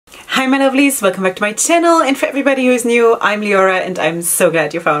Hi my lovelies, welcome back to my channel, and for everybody who is new, I'm Leorah and I'm so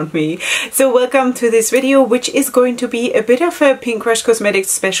glad you found me. So welcome to this video, which is going to be a bit of a Pink Rush Cosmetics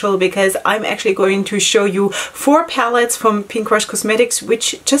special because I'm actually going to show you 4 palettes from Pink Rush Cosmetics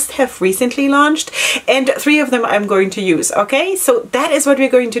which just have recently launched, and 3 of them I'm going to use, okay? So that is what we're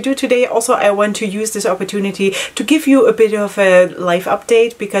going to do today. Also, I want to use this opportunity to give you a bit of a life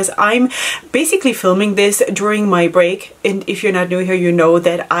update because I'm basically filming this during my break, and if you're not new here, you know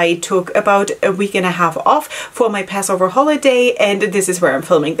that I took about a week and a half off for my Passover holiday, and this is where I'm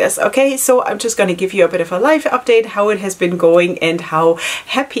filming this, okay? So I'm just going to give you a bit of a life update, how it has been going and how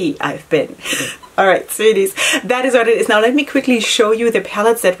happy I've been. Alright, sweeties, that is what it is. Now let me quickly show you the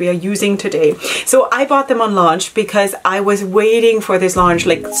palettes that we are using today. So I bought them on launch because I was waiting for this launch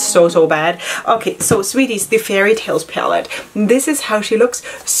like so bad. Okay, so sweeties, the Fairy Tales palette. This is how she looks.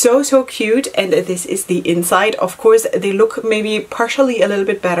 So cute, and this is the inside. Of course, they look maybe partially a little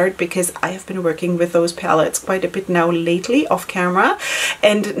bit battered because I have been working with those palettes quite a bit now lately off camera.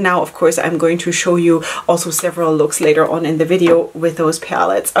 And now, of course, I'm going to show you also several looks later on in the video with those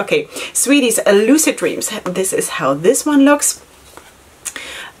palettes. Okay, sweeties, Lucid Dreams. This is how this one looks,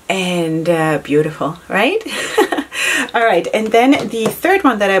 and beautiful, right? All right, and then the third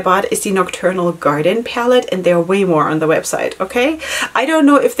one that I bought is the Nocturnal Garden palette, and there are way more on the website, okay? I don't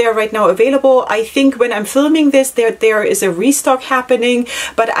know if they're right now available. I think when I'm filming this, there is a restock happening,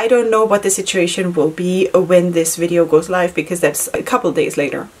 but I don't know what the situation will be when this video goes live because that's a couple days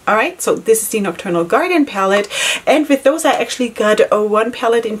later. All right, so this is the Nocturnal Garden palette, and with those I actually got one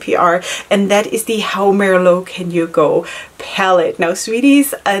palette in PR, and that is the How Merlot Can You Go palette. Now,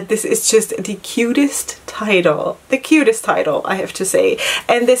 sweeties, this is just the cutest title. The cutest title, I have to say.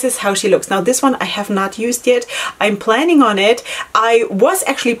 And this is how she looks. Now, this one I have not used yet. I'm planning on it. I was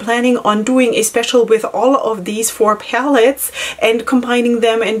actually planning on doing a special with all of these 4 palettes and combining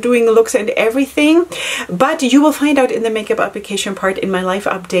them and doing looks and everything. But you will find out in the makeup application part in my life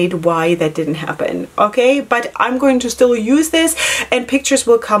update why that didn't happen. Okay, but I'm going to still use this, and pictures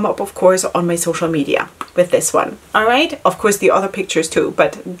will come up, of course, on my social media with this one. All right, of course the other pictures too,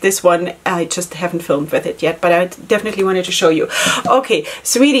 but this one I just haven't filmed with it yet, but I definitely wanted to show you. Okay,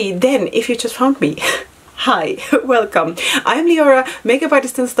 sweetie, then if you just found me, hi, welcome. I'm Leorah, makeup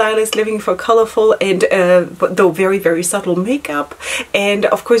artist and stylist, living for colorful and though very subtle makeup, and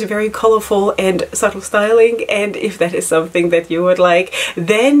of course very colorful and subtle styling. And if that is something that you would like,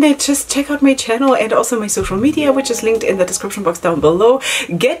 then just check out my channel and also my social media, which is linked in the description box down below.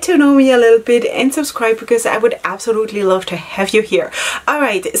 Get to know me a little bit and subscribe because I would absolutely love to have you here.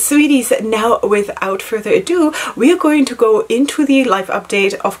 Alright, sweeties, now without further ado, we are going to go into the live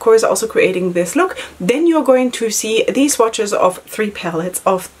update, of course also creating this look. Then you're going to see these swatches of 3 palettes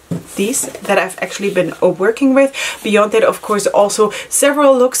of these that I've actually been working with. Beyond that, of course, also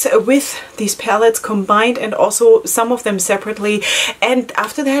several looks with these palettes combined and also some of them separately. And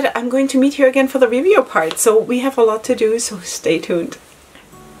after that, I'm going to meet you again for the review part. So we have a lot to do, so stay tuned.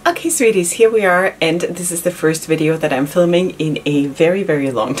 Okay, sweeties, here we are, and this is the first video that I'm filming in a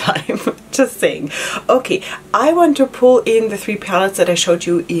very long time. Just saying. Okay, I want to pull in the 3 palettes that I showed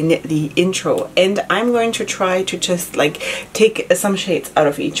you in the intro, and I'm going to try to just like take some shades out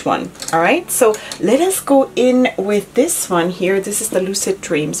of each one. All right, so let us go in with this one here. This is the Lucid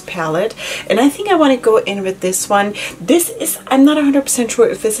Dreams palette, and I think I want to go in with this one. This is, I'm not 100% sure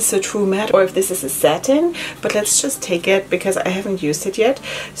if this is a true matte or if this is a satin, but let's just take it because I haven't used it yet.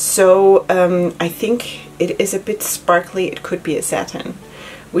 So I think it is a bit sparkly. It could be a satin,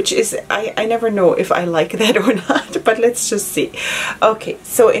 which is, I never know if I like that or not, but let's just see. Okay,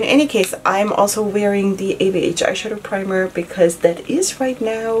 so in any case, I'm also wearing the ABH eyeshadow primer because that is right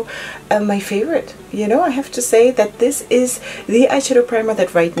now my favorite. You know, I have to say that this is the eyeshadow primer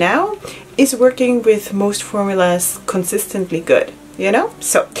that right now is working with most formulas consistently good, you know?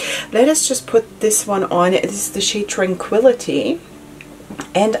 So let us just put this one on. This is the shade Tranquility.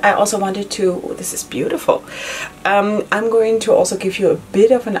 And I also wanted to, this is beautiful, I'm going to also give you a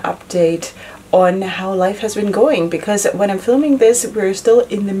bit of an update on how life has been going, because when I'm filming this, we're still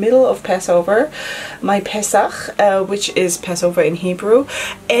in the middle of Passover, my Pesach, which is Passover in Hebrew,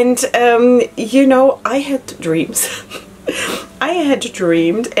 and you know, I had dreams. I had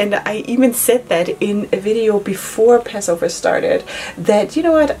dreamed, and I even said that in a video before Passover started, that, you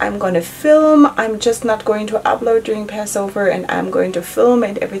know what, I'm going to film, I'm just not going to upload during Passover, and I'm going to film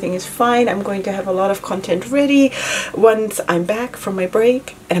and everything is fine. I'm going to have a lot of content ready once I'm back from my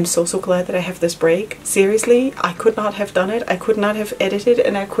break, and I'm so glad that I have this break. Seriously, I could not have done it. I could not have edited,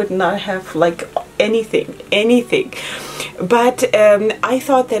 and I could not have like anything. But I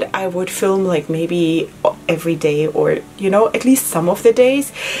thought that I would film like maybe every day, or you know, at least some of the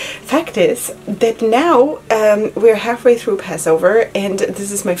days. Fact is that now we're halfway through Passover, and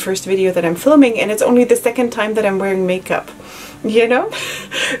this is my first video that I'm filming, and it's only the second time that I'm wearing makeup, you know,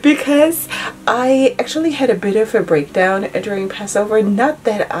 because I actually had a bit of a breakdown during Passover. Not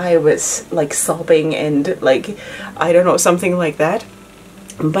that I was like sobbing and like, I don't know, something like that,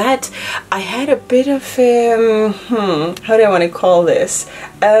 but I had a bit of how do I want to call this,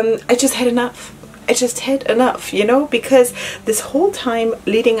 I just had enough. I just had enough, you know, because this whole time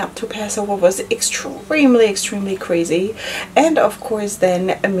leading up to Passover was extremely crazy. And of course then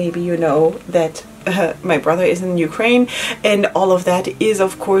maybe you know that my brother is in Ukraine, and all of that is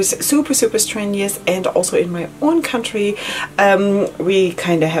of course super strenuous. And also in my own country we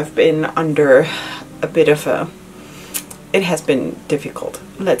kind of have been under a bit of a, it has been difficult,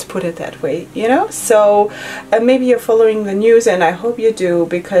 let's put it that way, you know. So maybe you're following the news, and I hope you do,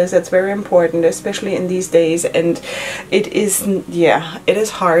 because it's very important, especially in these days. And it is, yeah, it is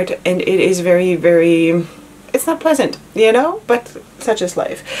hard, and it is very, it's not pleasant, you know, but such is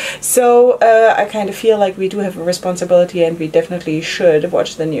life. So I kind of feel like we do have a responsibility, and we definitely should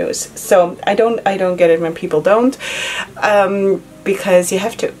watch the news. So I don't get it when people don't, because you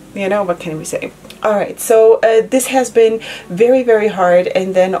have to, you know, what can we say? Alright, so this has been very hard.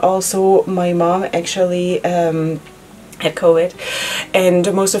 And then also my mom actually had COVID,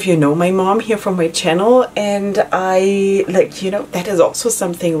 and most of you know my mom here from my channel, and I, like, you know, that is also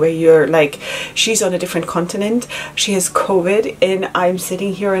something where you're like, she's on a different continent, she has COVID, and I'm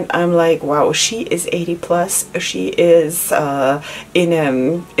sitting here and I'm like, wow, she is 80 plus, she is in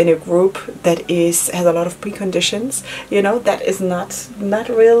a group that has a lot of preconditions, you know, that is not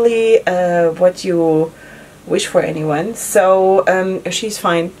really what you wish for anyone. So she's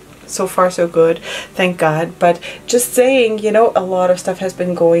fine. So far so good, thank God. But just saying, you know, a lot of stuff has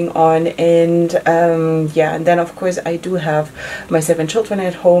been going on. And yeah, and then of course I do have my 7 children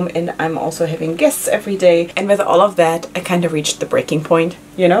at home, and I'm also having guests every day. And with all of that, I kind of reached the breaking point,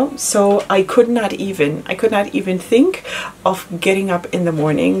 you know. So I could not even think of getting up in the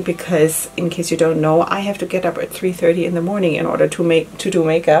morning, because in case you don't know, I have to get up at 3:30 in the morning in order to do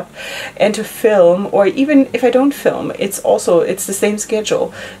makeup and to film. Or even if I don't film, it's the same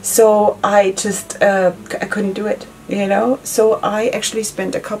schedule. So I just I couldn't do it, you know. So I actually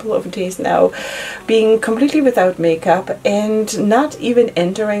spent a couple of days now being completely without makeup and not even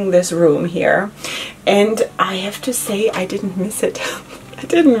entering this room here. And I have to say, I didn't miss it. I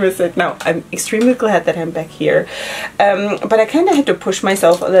didn't miss it. No, I'm extremely glad that I'm back here. But I kind of had to push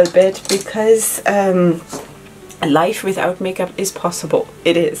myself a little bit, because life without makeup is possible.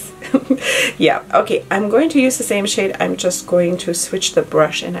 It is. Yeah, okay, I'm going to use the same shade. I'm just going to switch the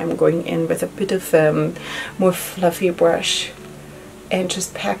brush, and I'm going in with a bit of more fluffy brush, and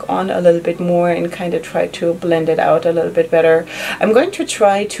just pack on a little bit more and kind of try to blend it out a little bit better. I'm going to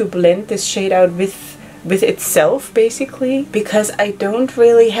try to blend this shade out with itself, basically, because I don't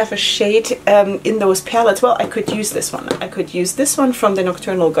really have a shade in those palettes. Well, I could use this one. I could use this one from the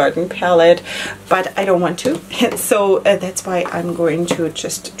Nocturnal Garden palette, but I don't want to. So that's why I'm going to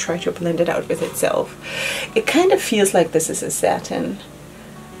just try to blend it out with itself. It kind of feels like this is a satin.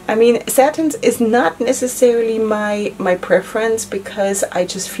 I mean, satins is not necessarily my preference, because I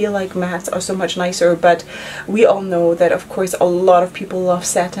just feel like mattes are so much nicer, but we all know that of course a lot of people love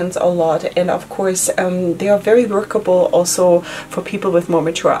satins a lot, and of course they are very workable also for people with more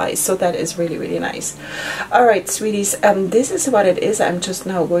mature eyes, so that is really nice. Alright, sweeties, this is what it is. I'm just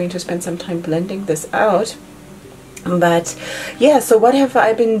now going to spend some time blending this out. But yeah, so what have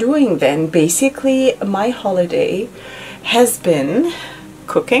I been doing then? Basically, my holiday has been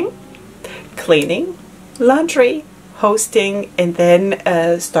cooking, cleaning, laundry, hosting, and then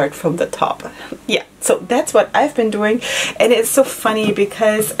start from the top. Yeah, so that's what I've been doing. And it's so funny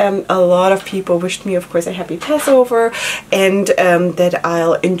because a lot of people wished me, of course, a happy Passover, and that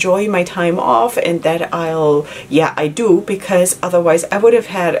I'll enjoy my time off, and that I'll, yeah, I do, because otherwise I would have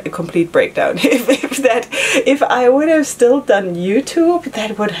had a complete breakdown. If I would have still done YouTube,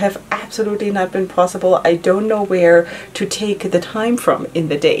 that would have absolutely not been possible. I don't know where to take the time from in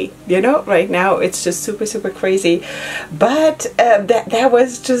the day, you know. Right now it's just super crazy. But that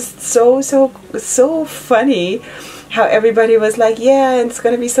was just so funny how everybody was like, yeah, it's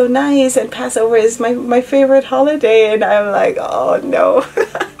gonna be so nice, and Passover is my favorite holiday, and I'm like, oh no.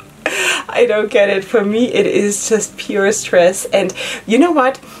 I don't get it. For me it is just pure stress. And you know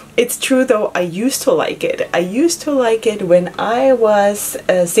what, it's true though, I used to like it. I used to like it when I was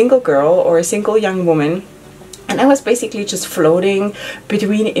a single girl or a single young woman, and I was basically just floating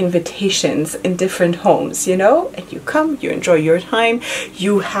between invitations in different homes, you know, and you come, you enjoy your time,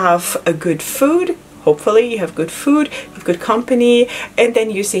 you have a good food, hopefully you have good food, you have good company, and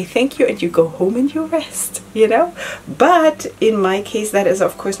then you say thank you and you go home and you rest, you know. But in my case, that is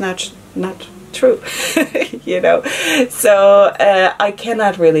of course not true. You know, so I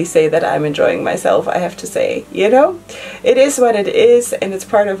cannot really say that I'm enjoying myself, I have to say, you know. It is what it is, and it's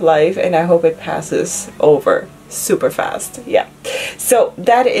part of life, and I hope it passes over super fast. Yeah, so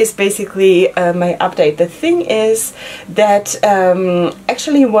that is basically my update. The thing is that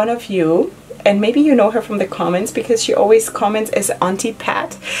actually one of you, and maybe you know her from the comments because she always comments as Auntie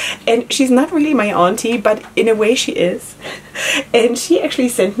Pat, and she's not really my auntie, but in a way she is. And she actually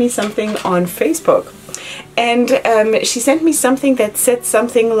sent me something on Facebook, and she sent me something that said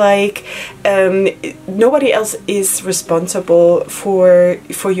something like nobody else is responsible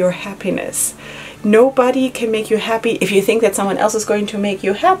for your happiness. Nobody can make you happy. If you think that someone else is going to make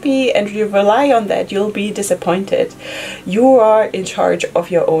you happy and you rely on that, you'll be disappointed. You are in charge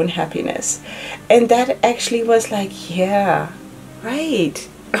of your own happiness. And that actually was like, yeah, right.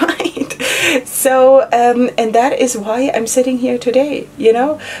 Right. So and that is why I'm sitting here today, you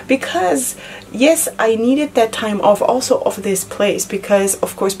know, because yes, I needed that time off also of this place, because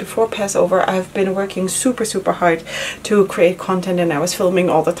of course before Passover I've been working super hard to create content, and I was filming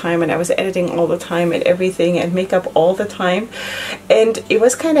all the time, and I was editing all the time, and everything, and makeup all the time, and it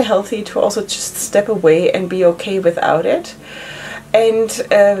was kind of healthy to also just step away and be okay without it. And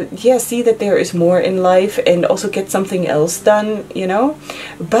yeah, see that there is more in life, and also get something else done, you know.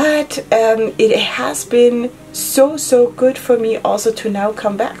 But it has been so good for me also to now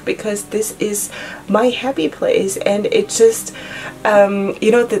come back, because this is my happy place. And it just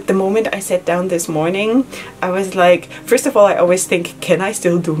you know, the moment I sat down this morning, I was like, first of all, I always think, can I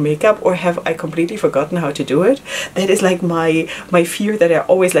still do makeup, or have I completely forgotten how to do it? That is like my fear that I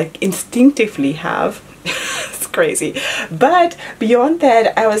always like instinctively have. It's crazy. But beyond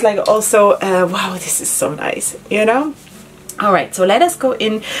that, I was like also wow, this is so nice, you know. All right, so let us go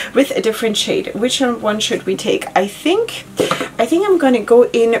in with a different shade. Which one should we take? I think I'm gonna go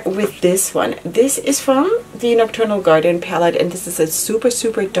in with this one. This is from the Nocturnal Garden palette, and this is a super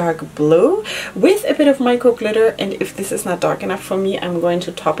dark blue with a bit of micro glitter, and if this is not dark enough for me, I'm going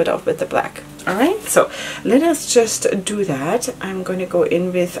to top it off with the black. All right, so let us just do that. I'm going to go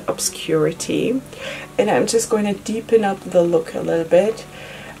in with Obscurity, and I'm just going to deepen up the look a little bit,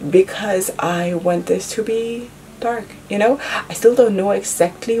 because I want this to be dark, you know. I still don't know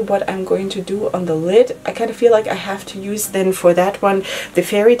exactly what I'm going to do on the lid. I kind of feel like I have to use then for that one the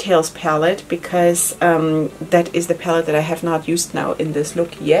Fairy Tales palette, because that is the palette that I have not used now in this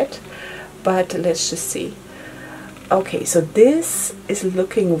look yet. But let's just see. Okay, so this is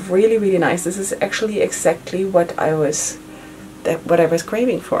looking really nice. This is actually exactly what I was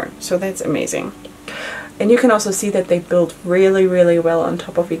craving for, so that's amazing. And you can also see that they build really well on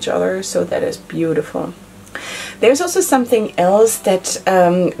top of each other, so that is beautiful. There's also something else that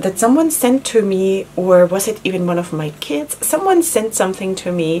that someone sent to me, or was it even one of my kids? Someone sent something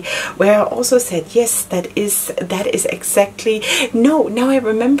to me where I also said, yes, that is exactly, no, now I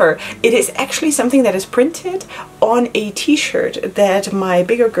remember, it is actually something that is printed on a t-shirt that my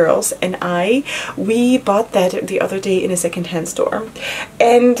bigger girls and we bought that the other day in a secondhand store.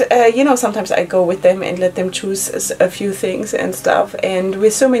 And you know, sometimes I go with them and let them choose a few things and stuff, and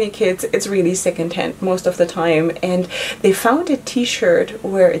with so many kids it's really secondhand most of the time. And they found a t-shirt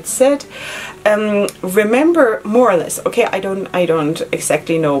where it said remember, more or less, okay, I don't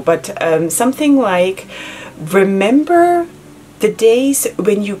exactly know, but something like, remember the days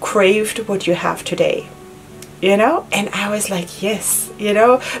when you craved what you have today, you know. And I was like, yes, you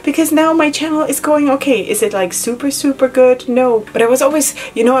know, because now my channel is going okay. Is it like super good? No, but I was always,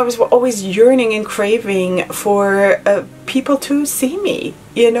 you know, I was always yearning and craving for people to see me,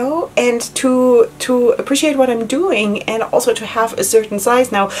 you know, and to appreciate what I'm doing, and also to have a certain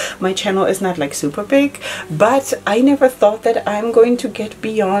size. Now my channel is not like super big, but I never thought that I'm going to get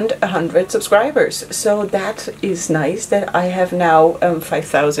beyond 100 subscribers. So that is nice that I have now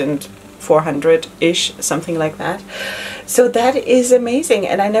 5,400-ish, something like that. So that is amazing,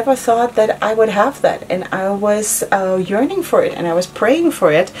 and I never thought that I would have that, and I was yearning for it, and I was praying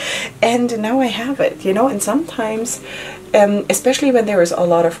for it, and now I have it, you know. And sometimes especially when there is a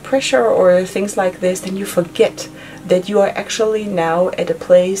lot of pressure or things like this, then you forget that you are actually now at a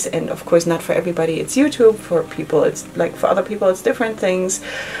place, and of course not for everybody it's YouTube, for people it's like, for other people it's different things,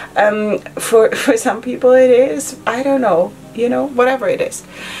 for some people it is, I don't know, you know, whatever it is.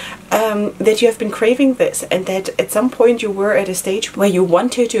 that you have been craving this, and that at some point you were at a stage where you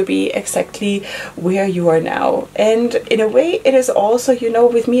wanted to be exactly where you are now. And in a way it is also, you know,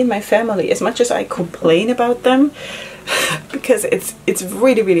 with me and my family, as much as I complain about them, because it's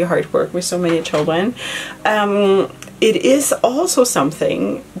really, really hard work with so many children, it is also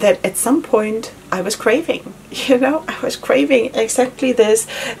something that at some point I was craving, you know, I was craving exactly this.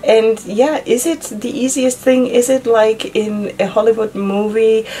 And yeah, is it the easiest thing? Is it like in a Hollywood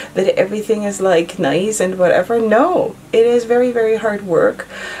movie that everything is like nice and whatever? No, it is very, very hard work,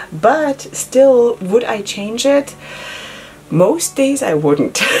 but still, would I change it? Most days I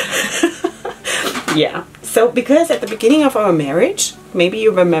wouldn't. Yeah. So, because at the beginning of our marriage, maybe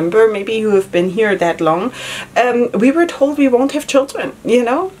you remember, maybe you have been here that long, we were told we won't have children, you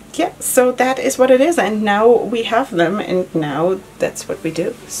know? Yeah, so that is what it is, and now we have them, and now that's what we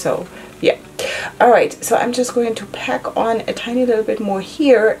do. So yeah. Alright, so I'm just going to pack on a tiny little bit more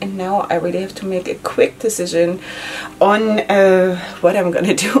here, and now I really have to make a quick decision on what I'm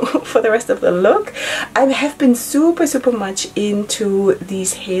gonna do for the rest of the look. I have been super, super much into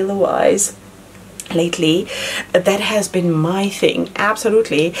these halo eyes lately. That has been my thing,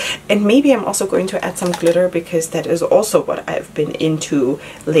 absolutely. And maybe I'm also going to add some glitter, because that is also what I've been into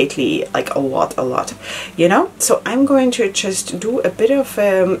lately, like a lot, you know. So I'm going to just do a bit of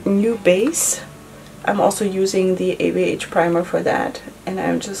new base. I'm also using the ABH primer for that, and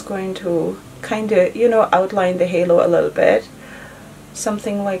I'm just going to kind of, you know, outline the halo a little bit,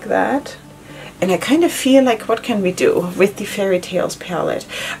 something like that. And I kind of feel like, what can we do with the Fairy Tales palette?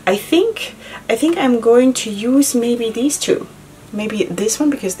 I think I'm going to use maybe these two. Maybe this one,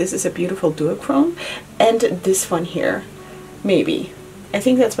 because this is a beautiful duochrome, and this one here, maybe. I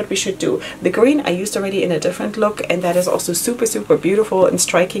think that's what we should do. The green I used already in a different look, and that is also super, super beautiful and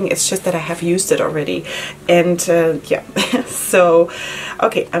striking. It's just that I have used it already. And yeah, so,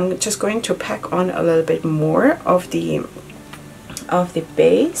 okay, I'm just going to pack on a little bit more of the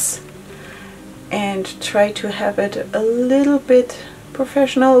base, and try to have it a little bit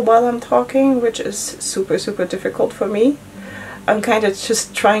professional while I'm talking, which is super, super difficult for me. I'm kind of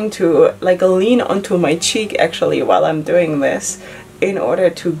just trying to like lean onto my cheek actually while I'm doing this, in order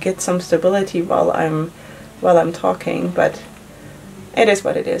to get some stability while I'm talking, but it is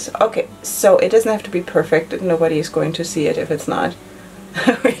what it is. Okay, so it doesn't have to be perfect. Nobody is going to see it if it's not.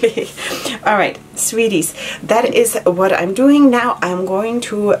 Really. Alright, sweeties, that is what I'm doing now. I'm going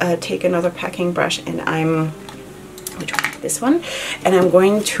to take another packing brush, and which one? This one, and I'm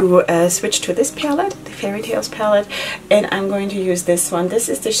going to switch to this palette, the Fairy Tales palette, and I'm going to use this one. This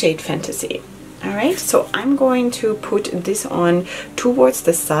is the shade Fantasy. Alright, so I'm going to put this on towards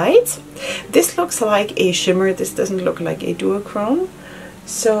the sides. This looks like a shimmer, this doesn't look like a duochrome,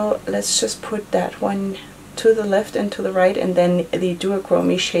 so let's just put that one to the left and to the right, and then the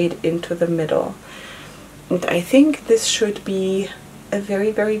duochrome shade into the middle. And I think this should be a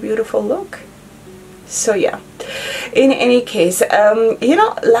very, very beautiful look. So yeah, in any case, you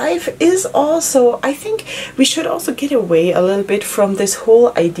know, life is also, I think we should also get away a little bit from this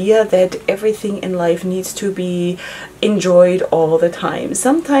whole idea that everything in life needs to be enjoyed all the time.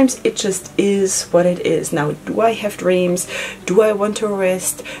 Sometimes it just is what it is. Now, do I have dreams? Do I want to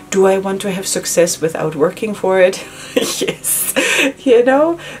rest? Do I want to have success without working for it? Yes, you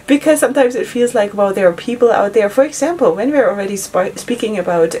know, because sometimes it feels like, well, there are people out there, for example, when we're already speaking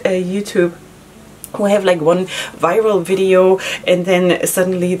about YouTube, who have like one viral video, and then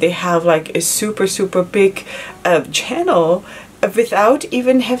suddenly they have like a super, super big channel without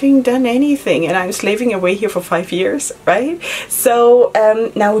even having done anything, and I'm slaving away here for 5 years, right? So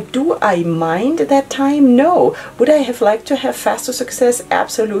now, do I mind that time? No. Would I have liked to have faster success?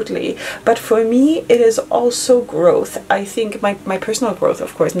 Absolutely. But for me, it is also growth. I think my personal growth,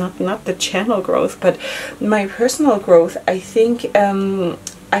 of course, not the channel growth, but my personal growth, I think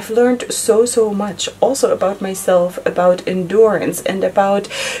I've learned so much also about myself, about endurance, and about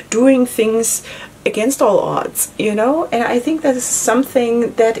doing things against all odds, you know. And I think that is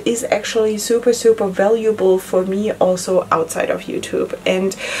something that is actually super, super valuable for me also outside of YouTube.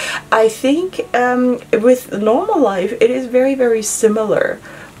 And I think with normal life it is very, very similar.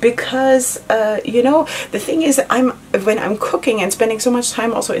 Because you know, the thing is, when I'm cooking and spending so much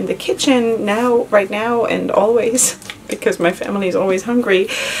time also in the kitchen right now and always, because my family is always hungry,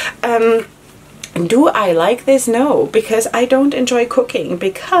 Do I like this? No, because I don't enjoy cooking.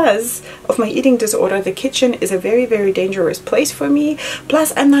 Because of my eating disorder, the kitchen is a very, very dangerous place for me.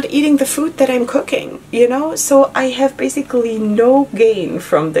 Plus, I'm not eating the food that I'm cooking, you know? So I have basically no gain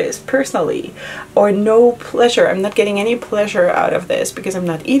from this personally, or no pleasure. I'm not getting any pleasure out of this because I'm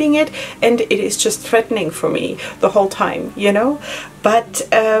not eating it, and it is just threatening for me the whole time, you know? But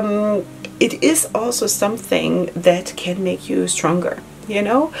it is also something that can make you stronger, you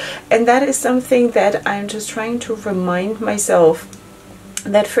know? And that is something that I'm just trying to remind myself,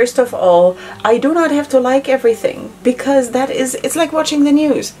 that first of all, I do not have to like everything, because it's like watching the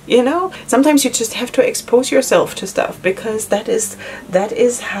news, you know? Sometimes you just have to expose yourself to stuff, because that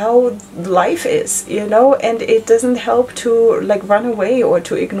is how life is, you know? And it doesn't help to like run away or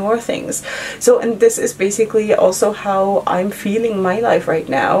to ignore things. So, and this is basically also how I'm feeling my life right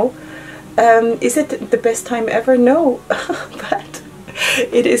now. Is it the best time ever? No, but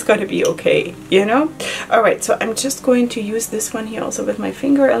it is going to be okay, you know? All right, so I'm just going to use this one here also with my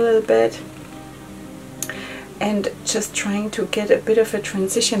finger a little bit, and just trying to get a bit of a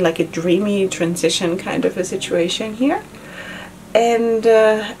transition, like a dreamy transition kind of a situation here. And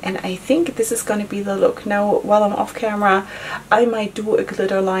I think this is going to be the look. Now, while I'm off camera, I might do a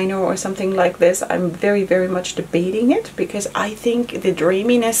glitter liner or something like this. I'm very, very much debating it, because I think the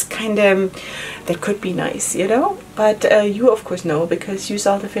dreaminess kind of, that could be nice, you know? But you of course know, because you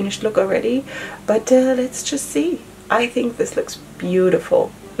saw the finished look already. But let's just see. I think this looks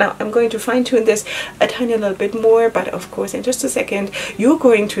beautiful. Now I'm going to fine tune this a tiny little bit more, but of course in just a second you're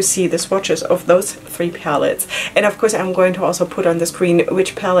going to see the swatches of those 3 palettes. And of course I'm going to also put on the screen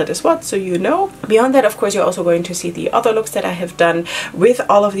which palette is what, so you know. Beyond that, of course, you're also going to see the other looks that I have done with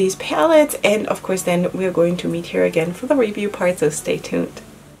all of these palettes. And of course then we're going to meet here again for the review part, so stay tuned.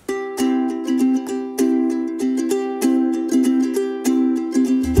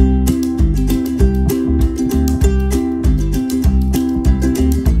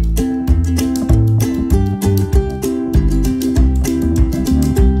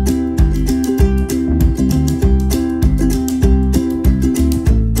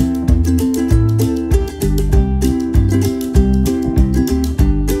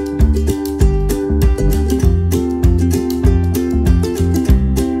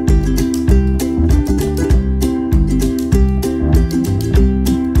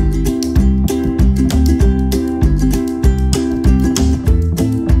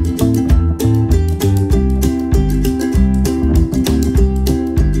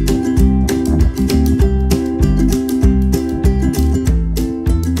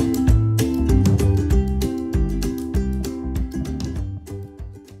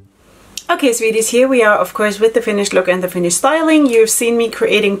 Okay, sweeties, here we are, of course, with the finished look and the finished styling. You've seen me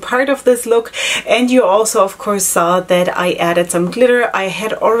creating part of this look, and you also, of course, saw that I added some glitter. I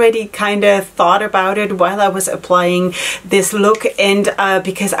had already kind of thought about it while I was applying this look, and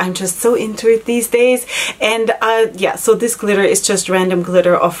because I'm just so into it these days. And yeah, so this glitter is just random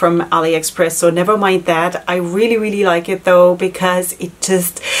glitter off from AliExpress, so never mind that. I really, really like it though, because it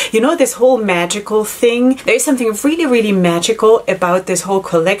just, you know, this whole magical thing, there's something really, really magical about this whole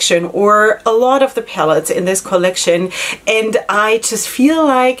collection, or a lot of the palettes in this collection. And I just feel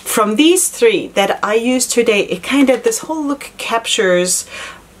like from these 3 that I use today, it kind of, this whole look captures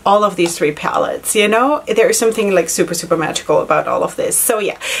all of these 3 palettes, you know? There is something like super, super magical about all of this. So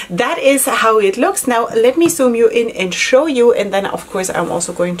yeah, that is how it looks. Now let me zoom you in and show you, and then of course I'm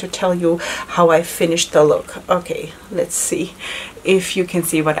also going to tell you how I finished the look. Okay, let's see if you can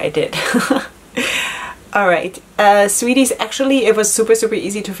see what I did. Alright, sweeties, actually it was super, super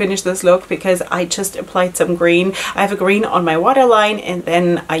easy to finish this look, because I just applied some green. I have a green on my waterline, and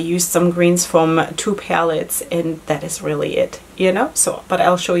then I used some greens from 2 palettes, and that is really it, you know? So, but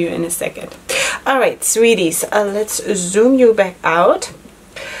I'll show you in a second. Alright, sweeties, let's zoom you back out.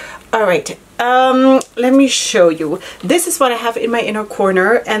 Alright, let me show you. This is what I have in my inner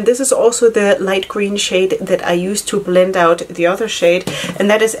corner, and this is also the light green shade that I used to blend out the other shade, and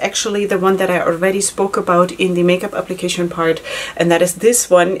that is actually the one that I already spoke about in the makeup application part, and that is this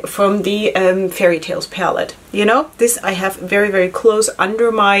one from the Fairy Tales palette. You know, this I have very, very close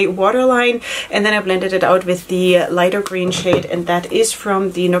under my waterline, and then I blended it out with the lighter green shade, and that is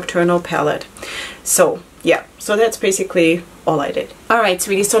from the Nocturnal palette. So yeah, so that's basically all I did. Alright,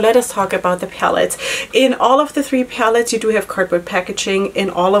 sweeties, so let us talk about the palettes. In all of the 3 palettes you do have cardboard packaging. In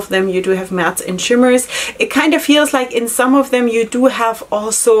all of them you do have mattes and shimmers. It kind of feels like in some of them you do have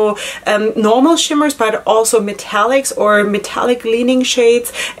also normal shimmers, but also metallics or metallic leaning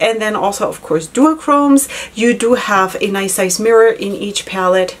shades, and then also of course duochromes. You do have a nice size mirror in each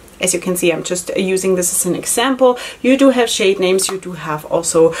palette. As you can see, I'm just using this as an example. You do have shade names, you do have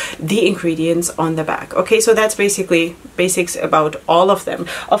also the ingredients on the back. Okay, so that's basically basics about all of them.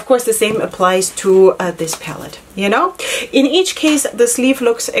 Of course, the same applies to this palette, you know. In each case, the sleeve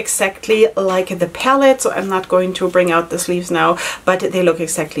looks exactly like the palette, so I'm not going to bring out the sleeves now, but they look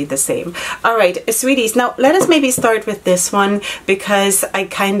exactly the same. All right, sweeties, now let us maybe start with this one, because I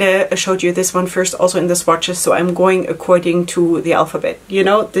kind of showed you this one first also in the swatches, so I'm going according to the alphabet. You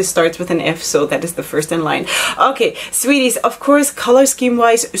know, this starts with an F, so that is the first in line. Okay, sweeties, of course, color scheme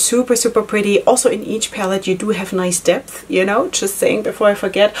wise, super, super pretty. Also in each palette, you do have nice depth, you know, just saying before I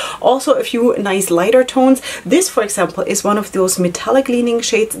forget. Also a few nice lighter tones. This, for example, is one of those metallic leaning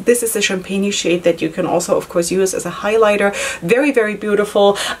shades. This is a champagne shade that you can also, of course, use as a highlighter. Very, very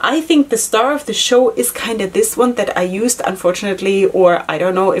beautiful. I think the star of the show is kind of this one that I used, unfortunately, or I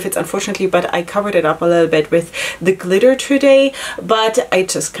don't know if it's unfortunately, but I covered it up a little bit with the glitter today, but I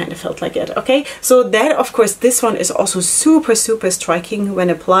just kind of felt like it. Okay, so that, of course, this one is also super, super striking when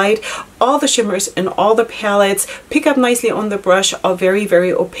applied. All the shimmers in all the palettes pick up nicely on the brush, are very,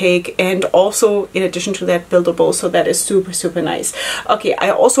 very opaque, and also in addition to that, buildable, so that is super, super nice. Okay, I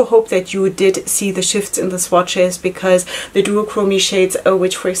also hope that you did see the shifts in the swatches, because the duochrome shades,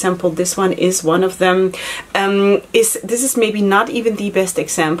 which for example this one is one of them, this is maybe not even the best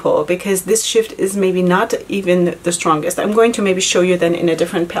example, because this shift is maybe not even the strongest. I'm going to maybe show you then in a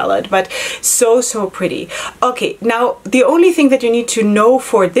different palette, but so, so pretty. Okay, now the only thing that you need to know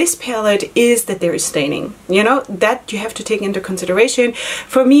for this palette is that there is staining. You know, that you have to take into consideration.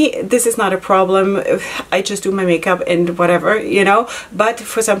 For me, this is not a problem. I just do my makeup and whatever, you know, but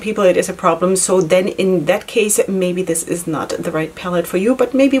for some people it is a problem. So then in that case, maybe this is not the right palette for you,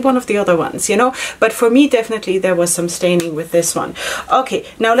 but maybe one of the other ones, you know. But for me, definitely there was some staining with this one. Okay,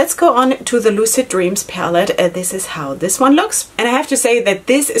 now let's go on to the Lucid Dreams palette. This is how this one looks. And I have to say that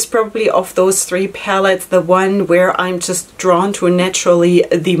this is probably of those three palettes the one where I'm just drawn to naturally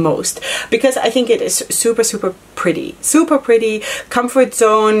the most, because I think it is super, super pretty. Super pretty, comfort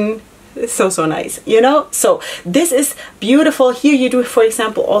zone, so, so nice, you know. So this is beautiful. Here you do, for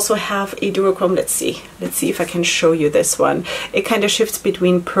example, also have a duochrome. Let's see if I can show you this one. It kind of shifts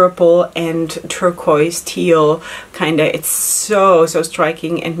between purple and turquoise, teal, kind of. It's so, so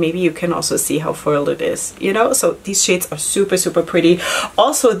striking, and maybe you can also see how foiled it is, you know. So these shades are super, super pretty.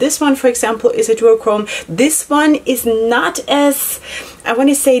 Also, this one, for example, is a duochrome. This one is not as, I want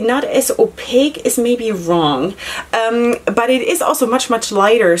to say, not as opaque is maybe wrong, but it is also much, much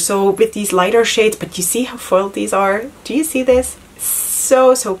lighter. So with these lighter shades, but you see how foiled these are? Do you see this?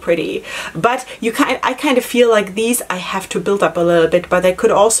 So, so pretty. But I kind of feel like these I have to build up a little bit, but that could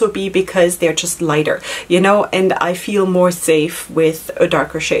also be because they're just lighter, you know, and I feel more safe with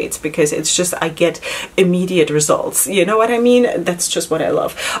darker shades, because it's just, I get immediate results, you know what I mean? That's just what I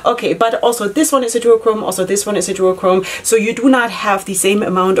love. Okay, but also this one is a duochrome, also this one is a duochrome, so you do not have the same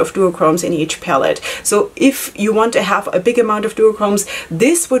amount of duochromes in each palette. So if you want to have a big amount of duochromes,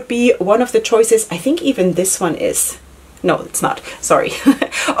 this would be one of the choices. I think even this one is. No, it's not. Sorry.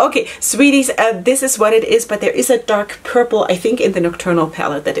 Okay, sweeties, this is what it is, but there is a dark purple, I think, in the Nocturnal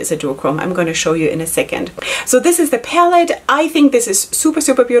palette that is a duochrome. I'm going to show you in a second. So this is the palette. I think this is super,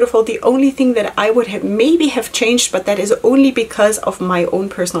 super beautiful. The only thing that I would have maybe have changed, but that is only because of my own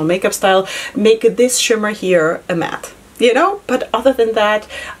personal makeup style, make this shimmer here a matte. You know, but other than that,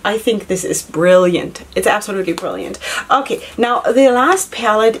 I think this is brilliant. It's absolutely brilliant. Okay, now the last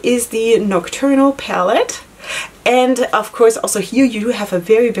palette is the Nocturnal palette. And of course, also here you do have a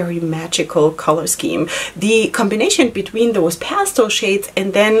very, very magical color scheme. The combination between those pastel shades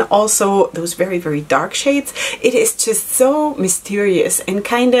and then also those very, very dark shades, it is just so mysterious and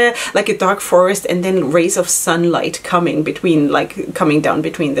kind of like a dark forest, and then rays of sunlight coming between, like coming down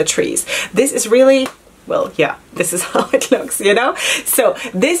between the trees. This is really, well, yeah, this is how it looks, you know. So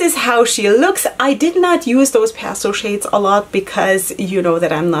this is how she looks. I did not use those pastel shades a lot because you know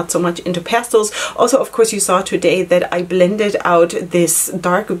that I'm not so much into pastels. Also, of course, you saw today that I blended out this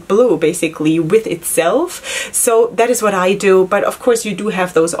dark blue basically with itself. So that is what I do. But of course, you do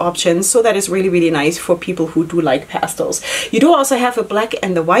have those options. So that is really, really nice for people who do like pastels. You do also have a black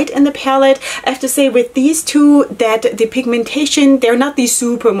and the white in the palette. I have to say with these two that the pigmentation, they're not the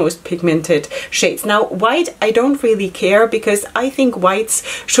super most pigmented shades. Now, white, I don't really care because I think whites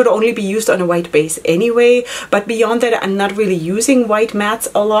should only be used on a white base anyway, but beyond that I'm not really using white mattes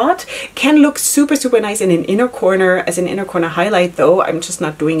a lot. Can look super nice in an inner corner as an inner corner highlight though. I'm just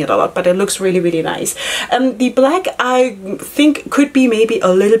not doing it a lot, but it looks really nice. The black I think could be maybe a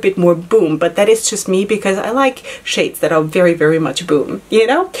little bit more boom, but that is just me because I like shades that are very much boom, you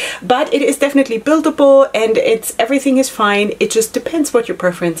know? But it is definitely buildable and everything is fine. It just depends what your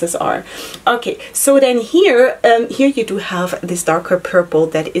preferences are. Okay, so then here you do have this darker purple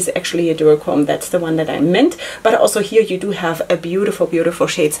that is actually a duochrome. That's the one that I meant. But also here you do have a beautiful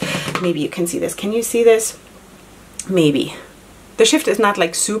shades. Maybe you can see this. Can you see this? Maybe. The shift is not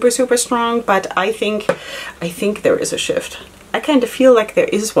like super strong, but I think there is a shift. I kind of feel like there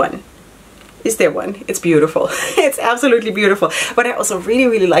is one. Is there one? It's beautiful. It's absolutely beautiful. What I also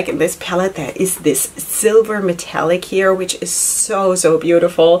really like in this palette, there is this silver metallic here, which is so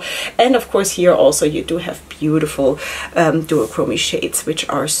beautiful. And of course here also you do have beautiful duochrome shades, which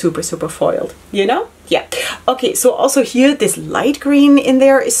are super foiled, you know? Yeah. Okay, so also here this light green in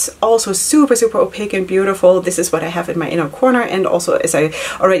there is also super opaque and beautiful. This is what I have in my inner corner, and also as I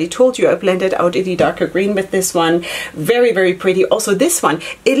already told you, I blended out the darker green with this one. Very pretty. Also this one,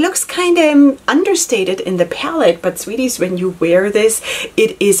 it looks kind of understated in the palette, but sweeties, when you wear this,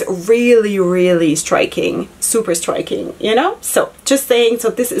 it is really striking, super striking, you know? So just saying,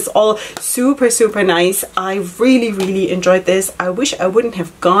 so this is all super nice. I really enjoyed this. I wish I wouldn't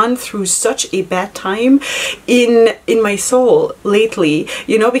have gone through such a bad time in my soul lately,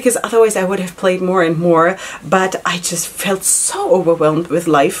 you know, because otherwise I would have played more and more, but I just felt so overwhelmed with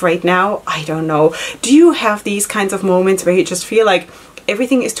life right now. I don't know. Do you have these kinds of moments where you just feel like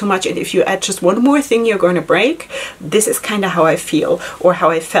everything is too much, and if you add just one more thing you're going to break? This is kind of how I feel, or how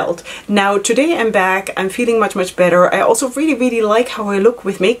I felt. Now today I'm back, I'm feeling much better. I also really like how I look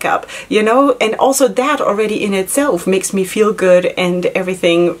with makeup, you know, and also that already in itself makes me feel good, and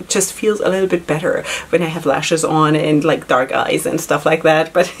everything just feels a little bit better when I have lashes on and like dark eyes and stuff like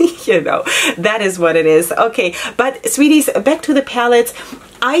that. But you know, that is what it is. Okay, but sweeties, back to the palettes.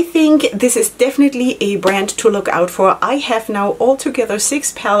 I think this is definitely a brand to look out for. I have now altogether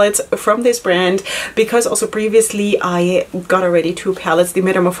 6 palettes from this brand, because also previously I got already 2 palettes, the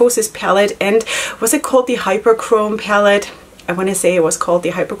Metamorphosis palette, and was it called the Hyperchrome palette? I want to say it was called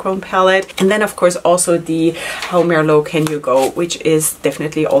the Hyperchrome palette. And then of course also the How Merlot Can You Go, which is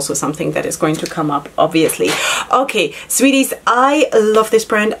definitely also something that is going to come up, obviously. Okay, sweeties, I love this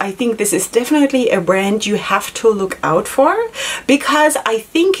brand. I think this is definitely a brand you have to look out for, because I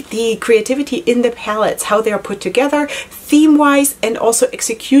think the creativity in the palettes, how they are put together, theme-wise and also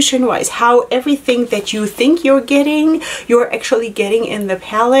execution-wise, how everything that you think you're actually getting in the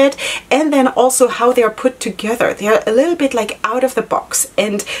palette, and then also how they are put together. They are a little bit like out of the box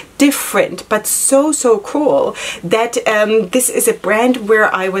and different, but so cool that this is a brand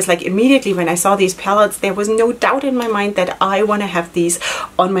where I was like, immediately when I saw these palettes, there was no doubt in my mind that I want to have these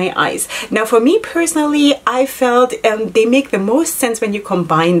on my eyes. Now for me personally, I felt they make the most sense when you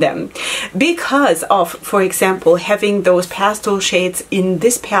combine them, because of, for example, having those pastel shades in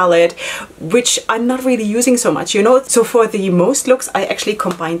this palette, which I'm not really using so much, you know. So for the most looks, I actually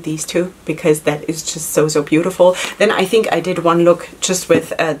combined these two, because that is just so beautiful. Then I think I did one look just with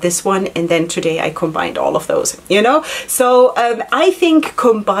this one, and then today I combined all of those, you know. So I think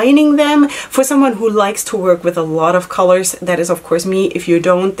combining them, for someone who likes to work with a lot of colors, that is of course me. If you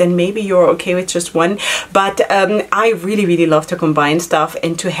don't, then maybe you're okay with just one, but I really love to combine stuff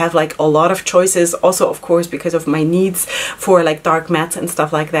and to have like a lot of choices, also of course because of my needs for like dark mattes and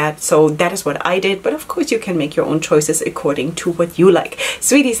stuff like that. So that is what I did, but of course you can make your own choices according to what you like.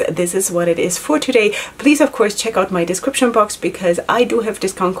 Sweeties, this is what it is for today. Please of course check out my description box, because I do have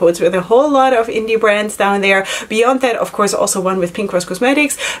discount codes with a whole lot of indie brands down there. Beyond that, of course, also one with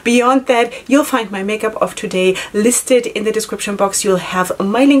HYVE. Beyond that, you'll find my makeup of today listed in the description box. You'll have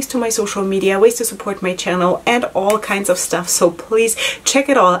my links to my social media, ways to support my channel, and all kinds of stuff. So please check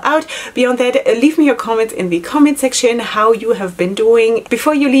it all out. Beyond that, leave me your comments in the comment section, how you have been doing.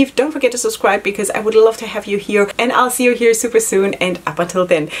 Before you leave, don't forget to subscribe, because I would love to have you here, and I'll see you here super soon. And up until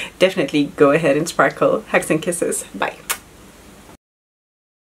then, definitely go ahead and sparkle. Hugs and kisses. Bye.